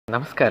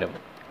നമസ്കാരം,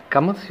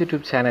 comments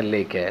YouTube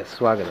ചാനലിലേക്ക്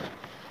സ്വാഗതം.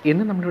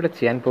 ഇന്ന് നമ്മളിവിടെ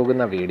ചെയ്യാൻ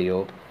പോകുന്ന വീഡിയോ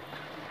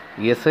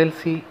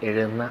SLC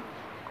എഴുതുന്ന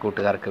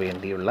കൂട്ടുകാർക്ക്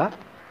വേണ്ടിയുള്ള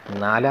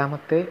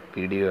നാലാമത്തെ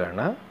വീഡിയോ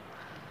ആണ്.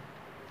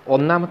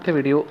 ഒന്നാമത്തെ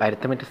വീഡിയോ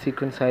അരിത്തമെറ്റിക്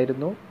സീക്വൻസ്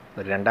ആയിരുന്നു,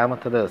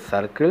 രണ്ടാമത്തത്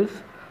സർക്കിൾസ്,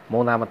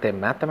 മൂന്നാമത്തെ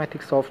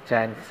മാത്തമാറ്റിക്സ് ഓഫ്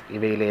ചാൻസ്.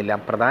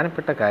 ഇവയിലെല്ലാം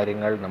പ്രധാനപ്പെട്ട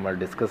കാര്യങ്ങൾ നമ്മൾ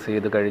ഡിസ്കസ്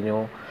ചെയ്തു കഴിഞ്ഞു.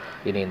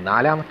 ഇനി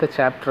നാലാമത്തെ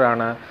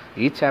ചാപ്റ്ററാണ്.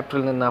 ഈ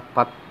ചാപ്റ്ററിൽ നിന്ന്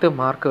 10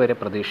 മാർക്ക് വരെ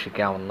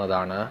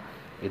പ്രതീക്ഷിക്കാവുന്നതാണ്.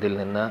 ഇതിൽ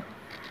നിന്ന്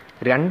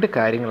രണ്ട്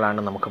കാര്യങ്ങളാണ്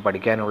നമുക്ക്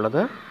പഠിക്കാനുള്ളത്.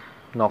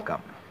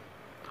 നോക്കാം.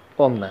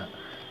 ഒന്ന്,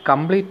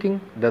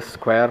 completing the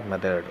square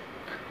method.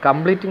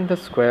 Completing the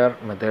square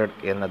method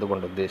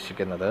എന്നതുകൊണ്ട്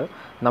ഉദ്ദേശിക്കുന്നത്,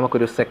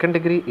 നമുക്കൊരു സെക്കൻഡ്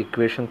ഡിഗ്രി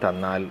ഇക്വേഷൻ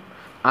തന്നാൽ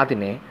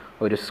അതിനെ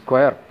ഒരു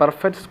സ്ക്വയർ,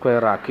 പെർഫെക്റ്റ്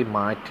സ്ക്വയർ ആക്കി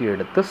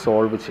മാറ്റിയെടുത്ത്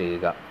സോൾവ്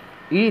ചെയ്യുക.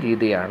 ഈ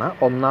രീതിയാണ്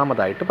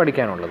ഒന്നാമതായിട്ട്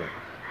പഠിക്കാനുള്ളത്.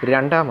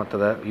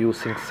 രണ്ടാമത്തത്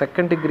യൂസിങ്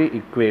സെക്കൻഡ് ഡിഗ്രി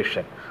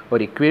ഇക്വേഷൻ.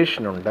 ഒരു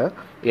ഇക്വേഷനുണ്ട്,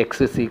 x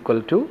is equal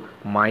to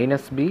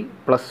 -b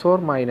plus or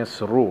minus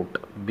root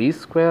b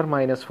square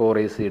minus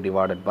 4ac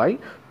divided by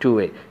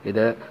 2a.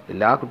 ഇത്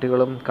എല്ലാ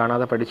കുട്ടികളും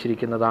കാണാതെ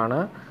പഠിച്ചിരിക്കുന്നതാണ്.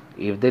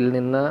 ഇതിൽ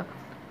നിന്ന്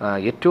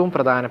ഏറ്റവും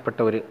പ്രധാനപ്പെട്ട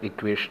ഒരു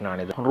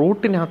ഇക്വേഷനാണിത്.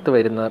 റൂട്ടിനകത്ത്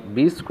വരുന്ന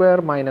b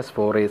square minus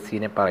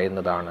 4ac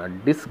പറയുന്നതാണ്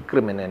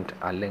ഡിസ്ക്രിമിനൻറ്റ്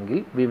അല്ലെങ്കിൽ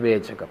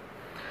വിവേചകം.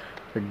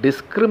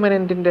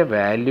 ഡിസ്ക്രിമിനൻറ്റിൻ്റെ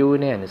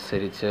വാല്യൂവിനെ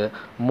അനുസരിച്ച്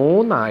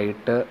 3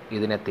 ആയിട്ട്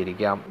ഇതിനെ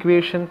തിരിക്കാം.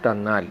 ഇക്വേഷൻ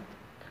തന്നാൽ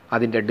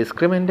അതിൻ്റെ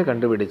ഡിസ്ക്രിമിനൻറ്റ്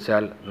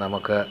കണ്ടുപിടിച്ചാൽ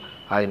നമുക്ക്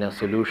അതിന്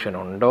സൊല്യൂഷൻ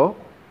ഉണ്ടോ,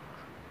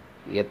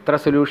 എത്ര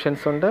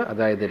സൊല്യൂഷൻസ് ഉണ്ട്,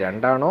 അതായത്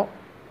 2 ആണോ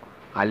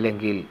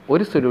അല്ലെങ്കിൽ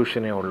ഒരു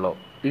സൊല്യൂഷനേ ഉള്ളോ,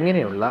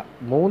 ഇങ്ങനെയുള്ള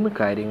 3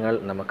 കാര്യങ്ങൾ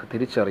നമുക്ക്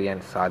തിരിച്ചറിയാൻ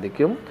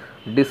സാധിക്കും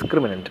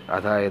ഡിസ്ക്രിമിനൻറ്റ്,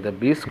 അതായത്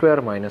b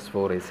square minus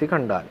 4ac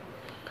കണ്ടാൽ.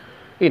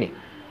 ഇനി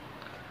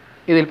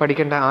ഇതിൽ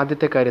പഠിക്കേണ്ട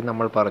ആദ്യത്തെ കാര്യം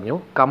നമ്മൾ പറഞ്ഞു,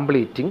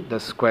 കംപ്ലീറ്റിംഗ് ദ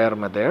സ്ക്വയർ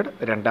മെത്തേഡ്.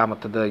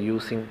 രണ്ടാമത്തത്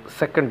യൂസിങ്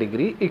സെക്കൻഡ്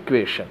ഡിഗ്രി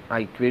ഇക്വേഷൻ. ആ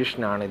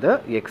ഇക്വേഷനാണിത്,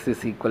 x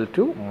is equal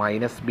to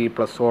 -b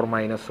plus or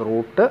minus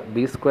root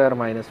b square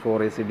minus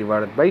 4ac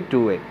divided by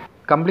 2a.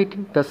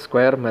 Completing the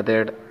square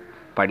method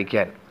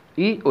പഠിക്കാൻ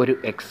ഈ ഒരു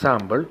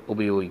എക്സാമ്പിൾ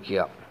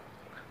ഉപയോഗിക്കുക.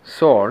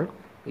 Solve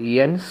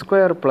n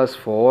square plus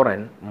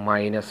 4n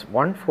minus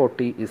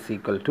 140 is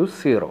equal to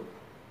 0.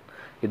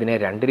 ഇതിനെ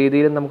രണ്ട്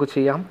രീതിയിലും നമുക്ക്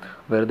ചെയ്യാം.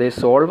 വെറുതെ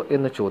സോൾവ്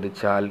എന്ന്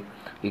ചോദിച്ചാൽ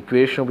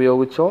ഇക്വേഷൻ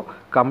ഉപയോഗിച്ചോ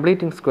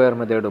കംപ്ലീറ്റിംഗ് സ്ക്വയർ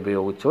മെത്തേഡ്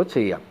ഉപയോഗിച്ചോ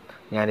ചെയ്യാം.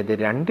 ഞാനിത്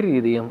രണ്ട്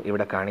രീതിയും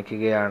ഇവിടെ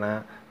കാണിക്കുകയാണ്.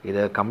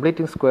 ഇത്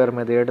കംപ്ലീറ്റിംഗ് സ്ക്വയർ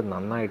മെത്തേഡ്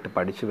നന്നായിട്ട്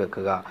പഠിച്ചു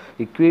വെക്കുക.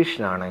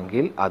 ഇക്വേഷൻ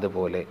ആണെങ്കിൽ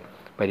അതുപോലെ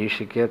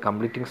പരീക്ഷയ്ക്ക്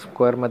കംപ്ലീറ്റിംഗ്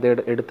സ്ക്വയർ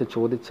മെത്തേഡ് എടുത്ത്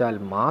ചോദിച്ചാൽ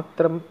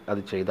മാത്രം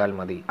അത് ചെയ്താൽ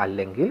മതി.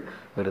 അല്ലെങ്കിൽ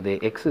വെറുതെ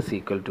x is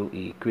equal to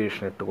ഈ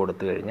ഇക്വേഷൻ ഇട്ട്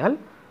കൊടുത്തു കഴിഞ്ഞാൽ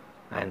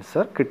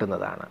ആൻസർ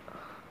കിട്ടുന്നതാണ്.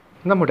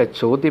 നമ്മുടെ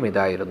ചോദ്യം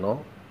ഇതായിരുന്നു,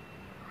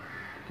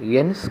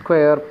 n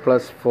square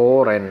plus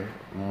 4n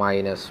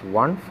minus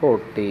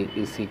 140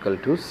 is equal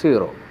to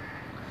 0.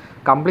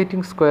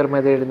 Completing square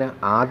മെത്തേഡിന്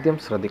ആദ്യം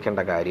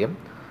ശ്രദ്ധിക്കേണ്ട കാര്യം,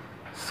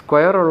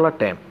 സ്ക്വയർ ഉള്ള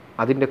ടേം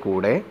അതിൻ്റെ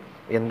കൂടെ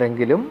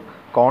എന്തെങ്കിലും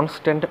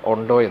കോൺസ്റ്റൻറ്റ്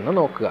ഉണ്ടോ എന്ന്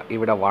നോക്കുക.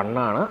 ഇവിടെ 1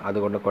 ആണ്,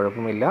 അതുകൊണ്ട്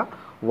കുഴപ്പമില്ല.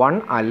 1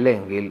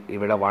 അല്ലെങ്കിൽ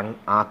ഇവിടെ 1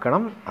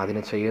 ആക്കണം.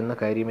 അതിന് ചെയ്യുന്ന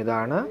കാര്യം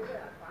ഇതാണ്,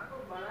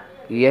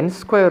 n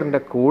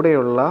സ്ക്വയറിൻ്റെ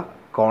കൂടെയുള്ള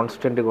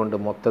കോൺസ്റ്റൻറ്റ് കൊണ്ട്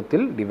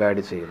മൊത്തത്തിൽ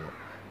ഡിവൈഡ് ചെയ്യുന്നു.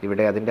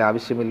 ഇവിടെ അതിൻ്റെ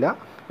ആവശ്യമില്ല.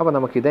 അപ്പോൾ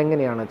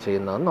നമുക്കിതെങ്ങനെയാണ്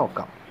ചെയ്യുന്നതെന്ന്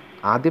നോക്കാം.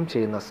 ആദ്യം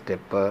ചെയ്യുന്ന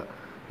step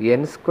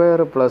n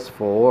square plus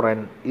 4n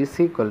is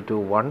equal to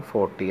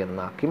 140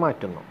 എന്നാക്കി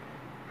മാറ്റുന്നു.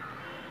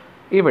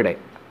 ഇവിടെ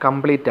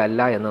കംപ്ലീറ്റ്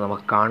അല്ല എന്ന്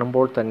നമുക്ക്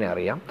കാണുമ്പോൾ തന്നെ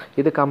അറിയാം.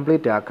 ഇത്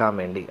കംപ്ലീറ്റ് ആക്കാൻ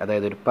വേണ്ടി,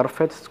 അതായത് ഒരു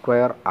പെർഫെക്റ്റ്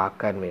സ്ക്വയർ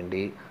ആക്കാൻ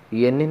വേണ്ടി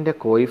എന്നിൻ്റെ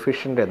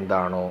കോയിഫിഷ്യൻ്റ്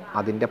എന്താണോ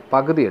അതിൻ്റെ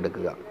പകുതി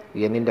എടുക്കുക.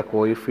 എന്നിൻ്റെ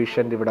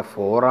കോയിഫിഷ്യൻ്റ് ഇവിടെ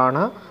 4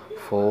 ആണ്,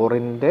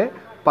 4ൻ്റെ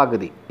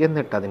പകുതി,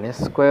 എന്നിട്ട് അതിനെ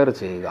സ്ക്വയർ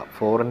ചെയ്യുക.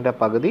 4ൻ്റെ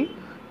പകുതി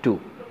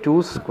 2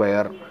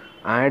 സ്ക്വയർ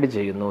ആഡ്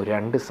ചെയ്യുന്നു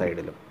രണ്ട്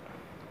സൈഡിലും.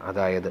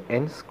 അതായത്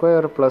n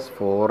square plus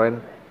 4n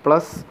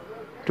plus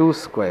 2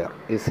 square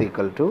is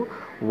equal to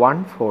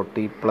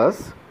 140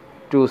 plus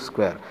 2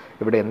 square.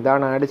 ഇവിടെ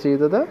എന്താണ് ആഡ്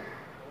ചെയ്തത്?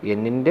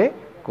 എന്നിൻ്റെ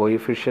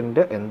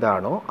കോയിഫിഷ്യൻ്റ്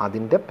എന്താണോ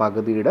അതിൻ്റെ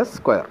പകുതിയുടെ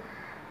സ്ക്വയർ.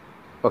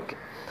 ഓക്കെ,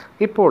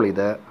 ഇപ്പോൾ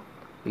ഇത്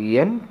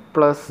n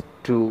പ്ലസ്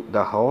 2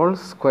 ദ ഹോൾ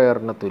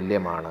സ്ക്വയറിന്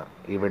തുല്യമാണ്.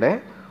 ഇവിടെ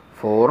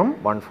 4ഉം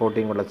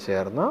 140യും കൂടെ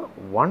ചേർന്ന്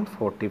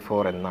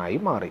 144 എന്നായി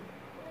മാറി.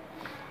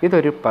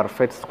 ഇതൊരു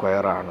പെർഫെക്റ്റ്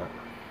സ്ക്വയർ ആണ്.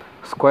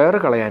 സ്ക്വയർ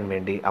കളയാൻ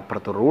വേണ്ടി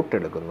അപ്പുറത്ത് റൂട്ട്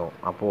എടുക്കുന്നു.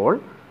 അപ്പോൾ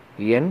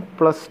n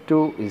plus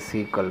 2 is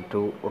equal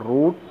to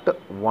root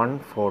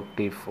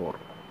 144.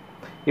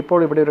 ഇപ്പോൾ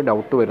ഇവിടെ ഒരു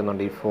ഡൗട്ട്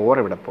വരുന്നുണ്ട്, ഈ 4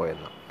 ഇവിടെ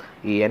പോയെന്ന്.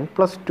 ഈ n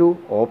പ്ലസ് 2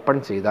 ഓപ്പൺ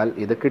ചെയ്താൽ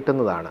ഇത്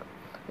കിട്ടുന്നതാണ്.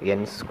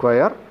 n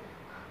square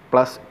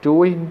plus 2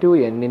 into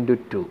n into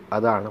 2,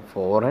 അതാണ്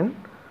 4n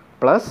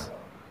പ്ലസ്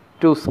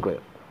 2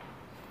 സ്ക്വയർ.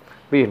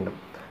 വീണ്ടും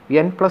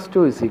n plus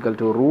 2 is equal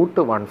to root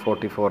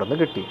 144 എന്ന്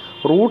കിട്ടി.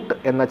 റൂട്ട്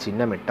എന്ന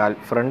ചിഹ്നമിട്ടാൽ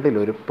ഫ്രണ്ടിൽ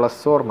ഒരു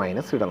പ്ലസ് ഓർ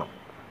മൈനസ് ഇടണം.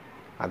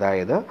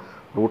 അതായത്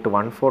റൂട്ട്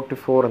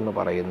 144 എന്ന്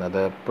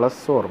പറയുന്നത്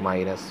പ്ലസ് ഓർ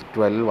മൈനസ്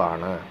 12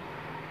 ആണ്.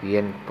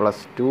 n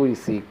plus 2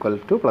 is equal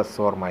two plus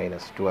or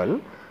minus 12,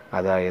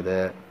 അതായത്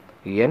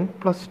n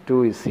plus 2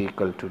 is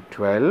equal to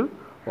 12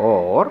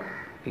 or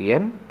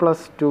n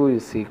plus 2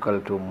 is equal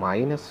to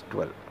minus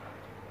 12.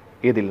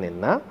 ഇതിൽ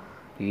നിന്ന്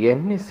n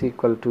is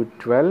equal to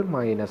 12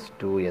 minus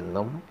 2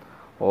 എന്നും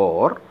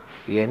or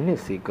n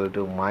is equal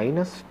to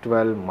minus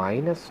 12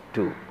 minus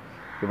 2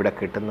 ഇവിടെ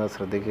കിട്ടുന്നത്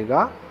ശ്രദ്ധിക്കുക.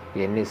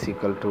 n is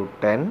equal to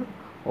 10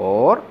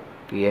 or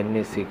n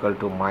is equal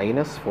to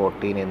minus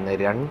 14 എന്ന്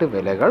രണ്ട്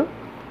വിലകൾ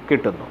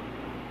കിട്ടുന്നു.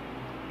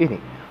 ഇനി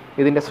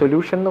ഇതിൻ്റെ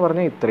സൊല്യൂഷൻ എന്ന്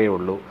പറഞ്ഞാൽ ഇത്രയേ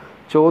ഉള്ളൂ.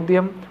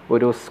 ചോദ്യം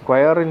ഒരു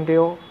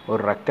സ്ക്വയറിൻ്റെയോ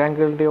ഒരു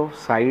റെക്റ്റാങ്കിളിൻ്റെയോ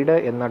സൈഡ്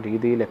എന്ന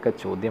രീതിയിലൊക്കെ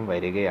ചോദ്യം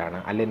വരികയാണ്,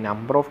 അല്ലെങ്കിൽ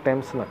നമ്പർ ഓഫ്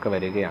ടൈംസ് എന്നൊക്കെ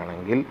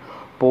വരികയാണെങ്കിൽ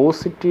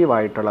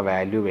പോസിറ്റീവായിട്ടുള്ള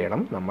വാല്യൂ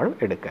വേണം നമ്മൾ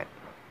എടുക്കാൻ.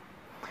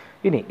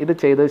 ഇനി ഇത്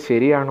ചെയ്തത്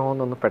ശരിയാണോ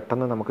എന്നൊന്ന്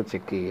പെട്ടെന്ന് നമുക്ക്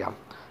ചെക്ക് ചെയ്യാം.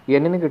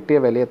 എന്നിന് കിട്ടിയ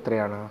വില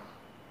എത്രയാണ്?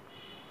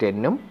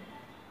 10ഉം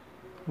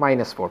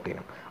മൈനസ്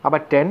 14ഉം. അപ്പോൾ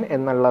 10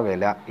 എന്നുള്ള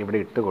വില ഇവിടെ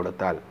ഇട്ട്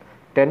കൊടുത്താൽ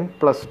 10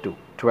 + 2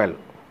 12,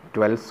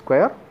 12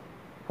 സ്ക്വയർ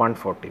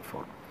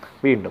 144.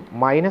 വീണ്ടും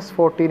മൈനസ്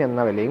 14 എന്ന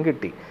വിലയും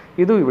കിട്ടി.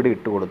 ഇതും ഇവിടെ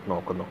ഇട്ട് കൊടുത്ത്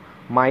നോക്കുന്നു.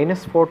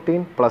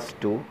 -14 +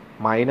 2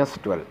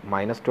 -12,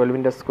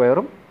 -12ൻ്റെ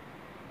സ്ക്വയറും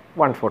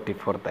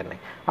 144 തന്നെ.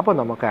 അപ്പോൾ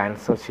നമുക്ക്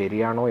ആൻസർ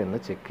ശരിയാണോ എന്ന്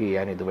ചെക്ക്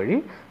ചെയ്യാൻ ഇതുവഴി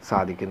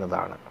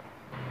സാധിക്കുന്നതാണ്.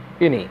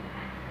 ഇനി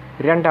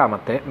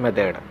രണ്ടാമത്തെ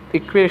മെത്തേഡ്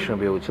ഇക്വേഷൻ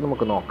ഉപയോഗിച്ച്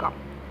നമുക്ക് നോക്കാം.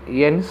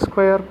 n²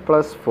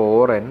 +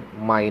 4n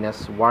 -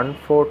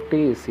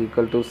 140 =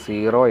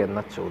 0 എന്ന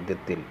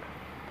ചോദ്യത്തിൽ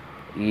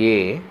a,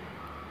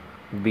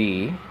 b,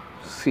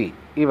 c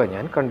ഇവ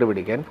ഞാൻ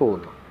കണ്ടുപിടിക്കാൻ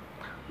പോകുന്നു.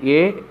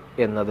 a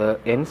എന്നത്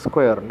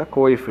n²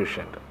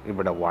 കോയിഫിഷ്യൻ്റ്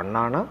ഇവിടെ 1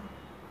 ആണ്.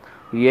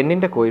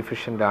 n-ൻ്റെ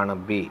കോയിഫിഷ്യൻ്റ് ആണ്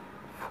b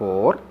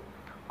 4,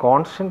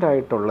 കോൺസ്റ്റൻ്റ്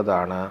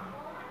ആയിട്ടുള്ളതാണ്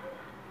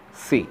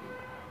c.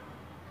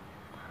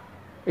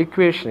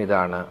 ഇക്വേഷൻ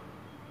ഇതാണ്.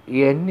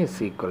 n =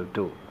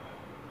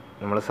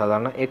 നമ്മൾ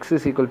സാധാരണ x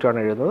 = ആണ്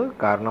എഴുതുന്നത്,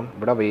 കാരണം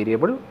ഇവിടെ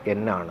വേരിയബിൾ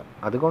n ആണ്,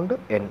 അതുകൊണ്ട്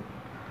n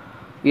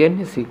 =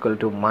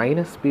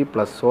 -b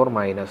 ±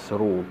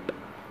 root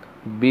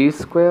b²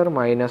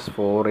 -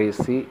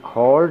 4ac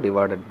whole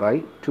divided by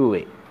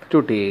 2a.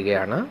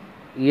 ചെയ്യുകയാണ്.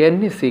 n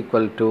 =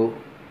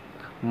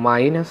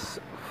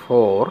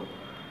 -4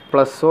 ±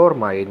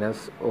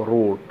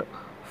 റൂട്ട്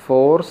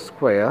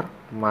 4²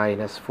 -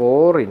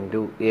 4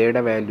 ഇൻറ്റു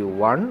എയുടെ value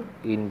 1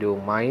 into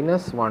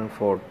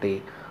 -140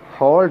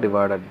 whole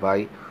divided by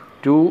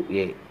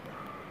 2a.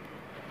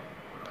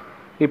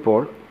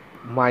 ഇപ്പോൾ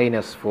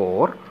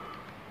 -4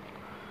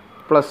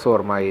 ±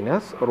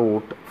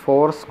 റൂട്ട്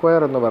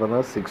 4² എന്ന്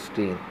പറയുന്നത്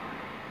 16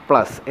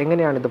 പ്ലസ്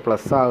എങ്ങനെയാണിത്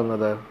പ്ലസ്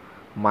ആകുന്നത്?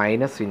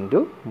 മൈനസ് ഇൻറ്റു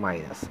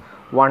മൈനസ്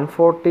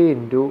 140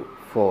 ഇൻറ്റു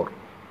 4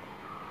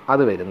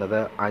 അത് വരുന്നത്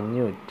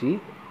 560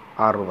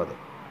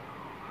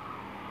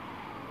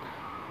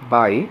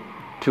 by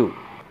 2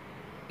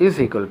 is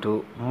equal to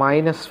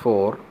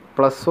 -4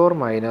 ±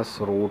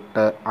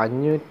 root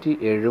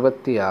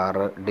 576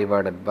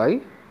 divided by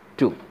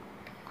 2.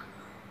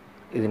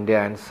 ഇതിൻ്റെ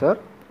answer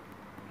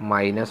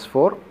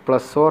 -4 ±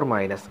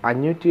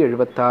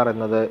 576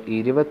 എന്നത്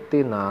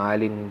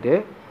 24ൻ്റെ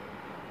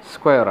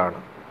സ്ക്വയറാണ്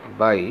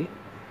ബൈ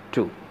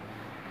 2.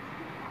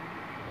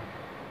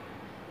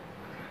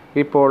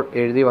 ഇപ്പോൾ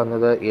എഴുതി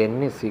വന്നത് n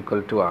 =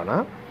 ആണ്.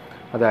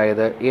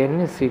 അതായത് n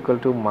 =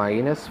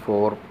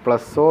 -4 ±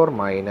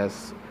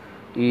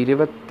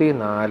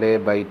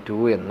 24/2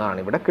 എന്നാണ്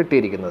ഇവിടെ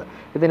കിട്ടിയിരിക്കുന്നത്.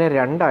 ഇതിനെ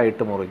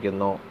രണ്ടായിട്ട്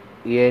മുറിക്കുന്നു.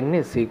 n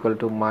 =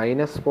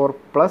 -4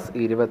 +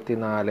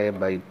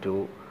 24/2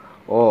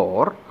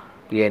 or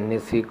n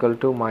 =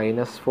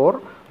 -4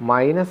 -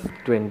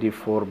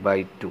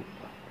 24/2.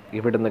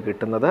 ഇവിടുന്ന്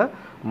കിട്ടുന്നത്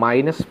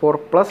 -4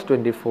 +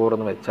 24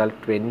 എന്ന് വെച്ചാൽ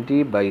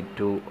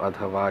 20/2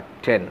 അഥവാ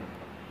 10,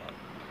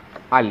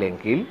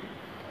 അല്ലെങ്കിൽ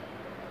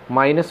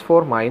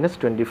 -4 -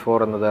 24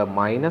 എന്നത്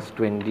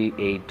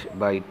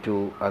 -28/2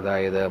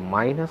 അതായത്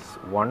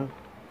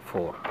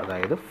 -14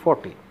 അതായത്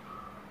 14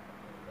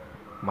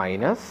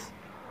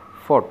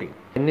 -14.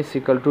 n =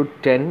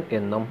 10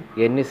 എന്നും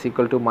n =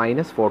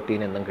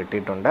 -14 എന്നും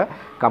കിട്ടിയിട്ടുണ്ട്.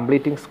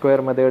 കംപ്ലീറ്റിംഗ് സ്ക്വയർ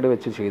മെത്തേഡ്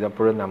വെച്ച്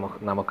ചെയ്തപ്പോഴും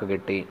നമുക്ക്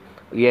കിട്ടി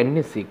n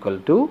 =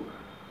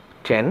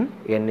 10,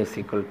 n =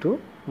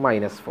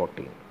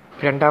 -14.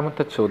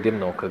 രണ്ടാമത്തെ ചോദ്യം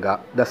നോക്കുക.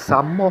 The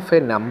sum of A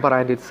number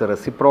and it's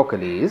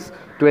reciprocal is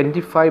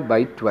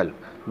 25/12.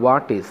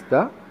 What is the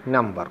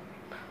number?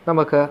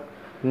 നമുക്ക്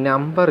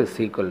നമ്പർ =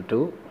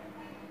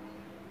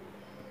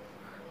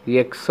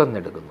 x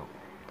എന്നെടുക്കുന്നു.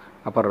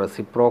 അപ്പോൾ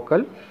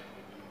reciprocal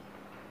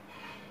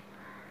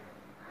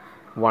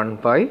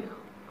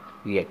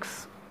 1/x.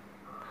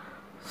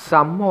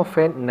 Some of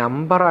A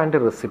number and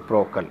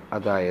reciprocal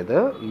അതായത്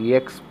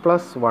x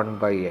 +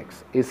 1/x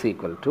is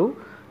equal to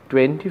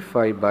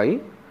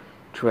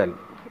 25/12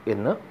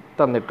 എന്ന്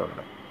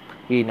തന്നിട്ടുണ്ട്.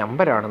 ഈ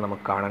നമ്പറാണ്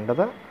നമുക്ക്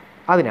കാണേണ്ടത്.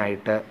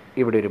 അതിനായിട്ട്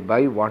ഇവിടെ ഒരു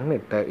ബൈ 1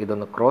 ഇട്ട്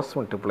ഇതൊന്ന് ക്രോസ്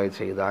മൾട്ടിപ്ലൈ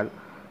ചെയ്താൽ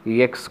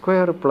x²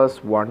 +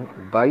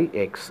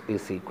 1/x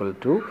is equal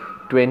to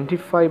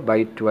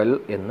 25/12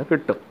 എന്ന്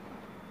കിട്ടും.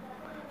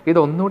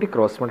 ഇതൊന്നുകൂടി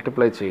ക്രോസ്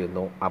മൾട്ടിപ്ലൈ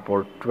ചെയ്യുന്നു. അപ്പോൾ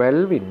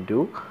 12 into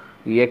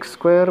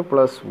x²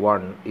 +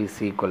 1 is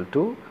equal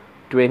to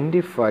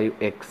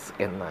 25x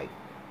എന്നായി.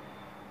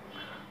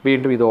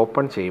 വീണ്ടും ഇത്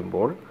ഓപ്പൺ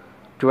ചെയ്യുമ്പോൾ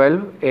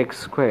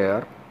 12x²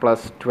 +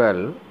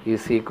 12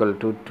 is equal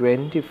to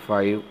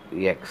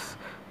 25x.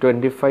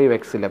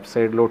 25x left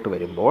സൈഡിലോട്ട്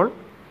വരുമ്പോൾ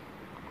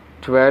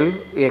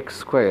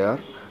 12x²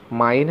 -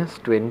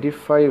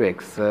 25x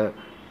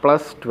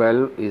plus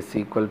 12 is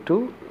equal to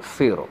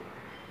 0.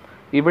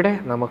 ഇവിടെ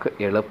നമുക്ക്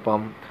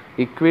എളുപ്പം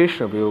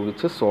ഇക്വേഷൻ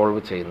ഉപയോഗിച്ച്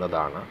സോൾവ്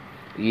ചെയ്യുന്നതാണ്.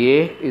 A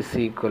is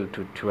equal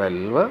to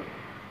 12,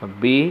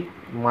 B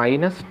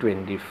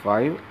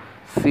 -25,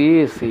 C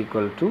is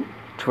equal to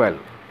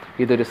 12.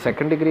 ഇതൊരു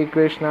സെക്കൻഡ് ഡിഗ്രി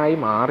ഇക്വേഷനായി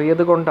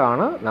മാറിയത്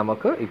കൊണ്ടാണ്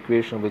നമുക്ക്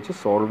ഇക്വേഷൻ ഉപയോഗിച്ച്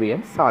സോൾവ്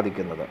ചെയ്യാൻ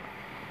സാധിക്കുന്നത്.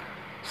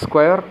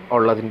 സ്ക്വയർ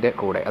ഉള്ളതിൻ്റെ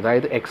കൂടെ,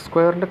 അതായത് എക്സ്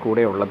സ്ക്വയറിൻ്റെ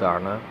കൂടെ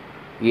ഉള്ളതാണ്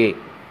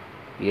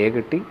എ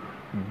കിട്ടി.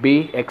 ബി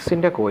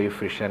എക്സിൻ്റെ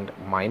കോയിഫിഷ്യൻറ്റ്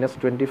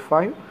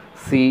 -25,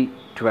 സി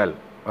 12,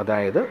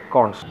 അതായത്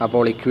കോൺസ്റ്റന്റ്.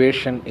 അപ്പോൾ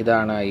ഇക്വേഷൻ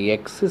ഇതാണ്.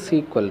 X is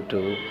equal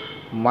to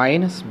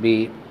 -b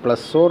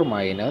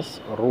 ±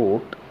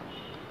 root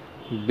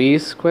B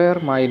square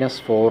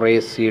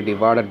 -4ac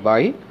divided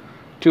by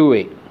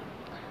 2a.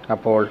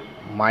 അപ്പോൾ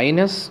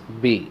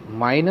 -b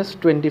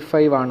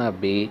 -25 ആണ്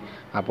b.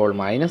 അപ്പോൾ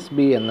 -b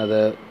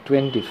എന്നത്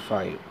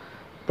 25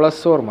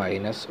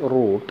 ±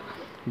 root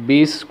B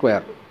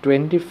square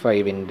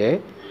 25ൻ്റെ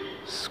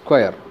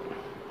square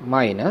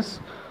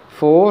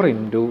 -4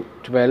 ×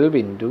 12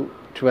 ×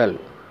 12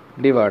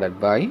 divided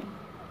by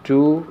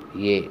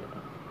 2a.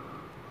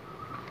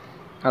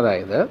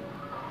 അതായത്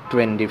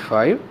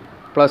 25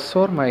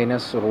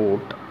 ±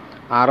 റൂട്ട്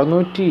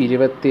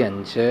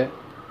 625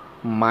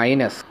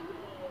 മൈനസ്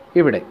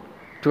ഇവിടെ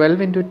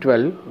 12 ×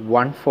 12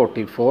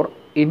 144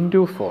 ×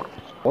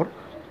 4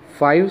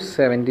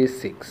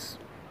 576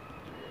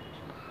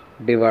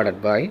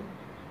 divided by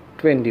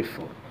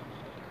 24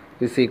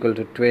 is equal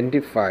to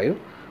 25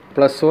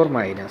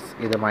 ±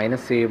 ഇത്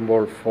minus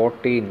ചെയ്യുമ്പോൾ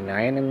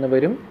 49 എന്ന്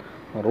വരും.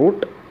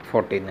 Root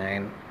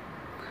 49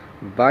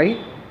 by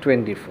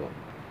 24.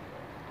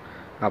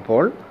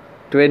 അപ്പോൾ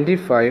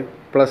 25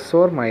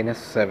 ±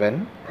 7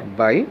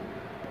 ബൈ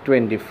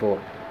 24.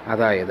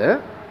 അതായത്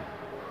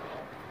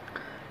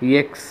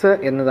എക്സ്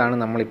എന്നതാണ്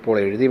നമ്മളിപ്പോൾ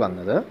എഴുതി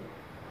വന്നത്.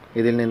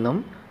 ഇതിൽ നിന്നും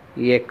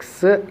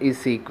X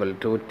is equal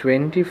to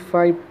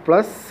 25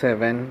 +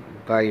 7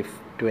 by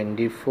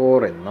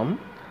 24 എന്നും,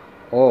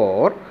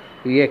 or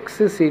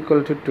X is equal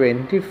to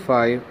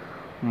 25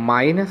 -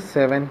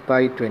 7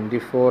 by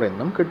 24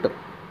 എന്നും കിട്ടും.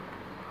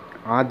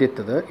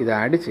 ആദ്യത്തത് ഇത്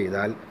ആഡ്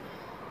ചെയ്താൽ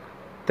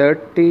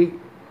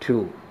 32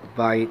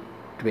 ബൈ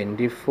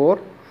 24.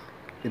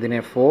 ഇതിനെ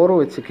 4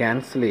 വെച്ച്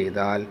ക്യാൻസൽ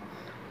ചെയ്താൽ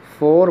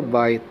 4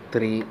 ബൈ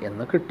 3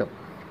 എന്ന് കിട്ടും.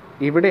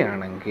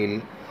 ഇവിടെയാണെങ്കിൽ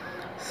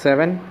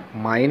 7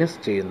 മൈനസ്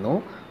ചെയ്യുന്നു.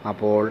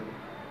 അപ്പോൾ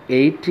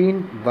 18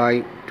 ബൈ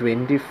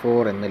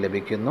 24 എന്ന്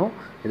ലഭിക്കുന്നു.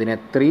 ഇതിനെ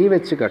 3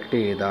 വെച്ച് കട്ട്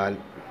ചെയ്താൽ,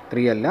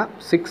 3 അല്ല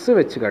 6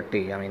 വെച്ച് കട്ട്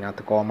ചെയ്യാം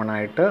ഇതിനകത്ത് കോമൺ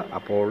ആയിട്ട്.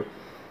 അപ്പോൾ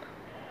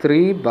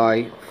 3 ബൈ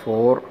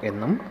 4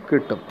 എന്നും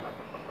കിട്ടും.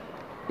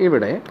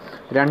 ഇവിടെ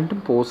രണ്ടും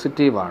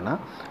പോസിറ്റീവാണ്.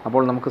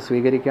 അപ്പോൾ നമുക്ക്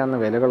സ്വീകരിക്കാവുന്ന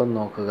വിലകളൊന്ന്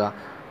നോക്കുക.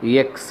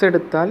 എക്സ്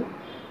എടുത്താൽ,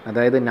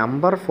 അതായത്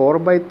നമ്പർ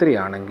 4/3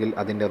 ആണെങ്കിൽ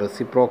അതിൻ്റെ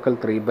റെസിപ്രോക്കൽ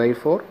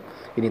 3/4.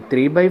 ഇനി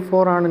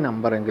 3/4 ആണ്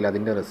നമ്പർ എങ്കിൽ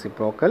അതിൻ്റെ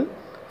റെസിപ്രോക്കൽ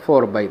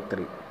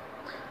 4/3.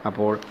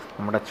 അപ്പോൾ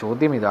നമ്മുടെ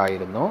ചോദ്യം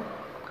ഇതായിരുന്നു: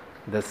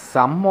 the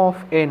sum of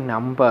a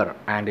number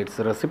and its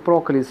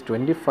reciprocal is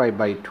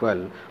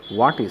 25/12.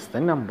 what is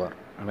the number?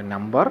 അപ്പോൾ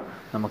നമ്പർ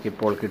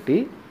നമുക്കിപ്പോൾ കിട്ടി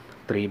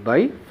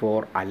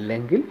 3/4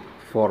 അല്ലെങ്കിൽ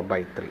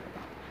 4/3.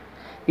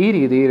 ഈ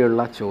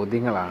രീതിയിലുള്ള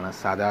ചോദ്യങ്ങളാണ്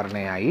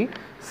സാധാരണയായി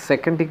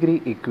സെക്കൻഡ് ഡിഗ്രി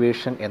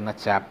ഇക്വേഷൻ എന്ന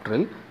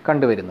ചാപ്റ്ററിൽ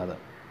കണ്ടുവരുന്നത്.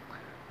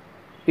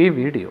 ഈ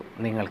വീഡിയോ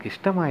നിങ്ങൾക്ക്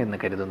ഇഷ്ടമായെന്ന്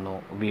കരുതുന്നു.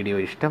 വീഡിയോ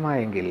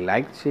ഇഷ്ടമായെങ്കിൽ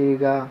ലൈക്ക്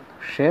ചെയ്യുക,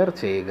 ഷെയർ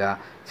ചെയ്യുക.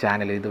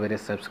 ചാനൽ ഇതുവരെ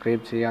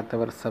സബ്സ്ക്രൈബ്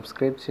ചെയ്യാത്തവർ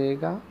സബ്സ്ക്രൈബ്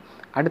ചെയ്യുക.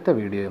 അടുത്ത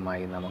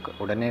വീഡിയോയുമായി നമുക്ക്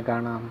ഉടനെ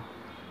കാണാം.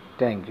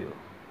 Thank you.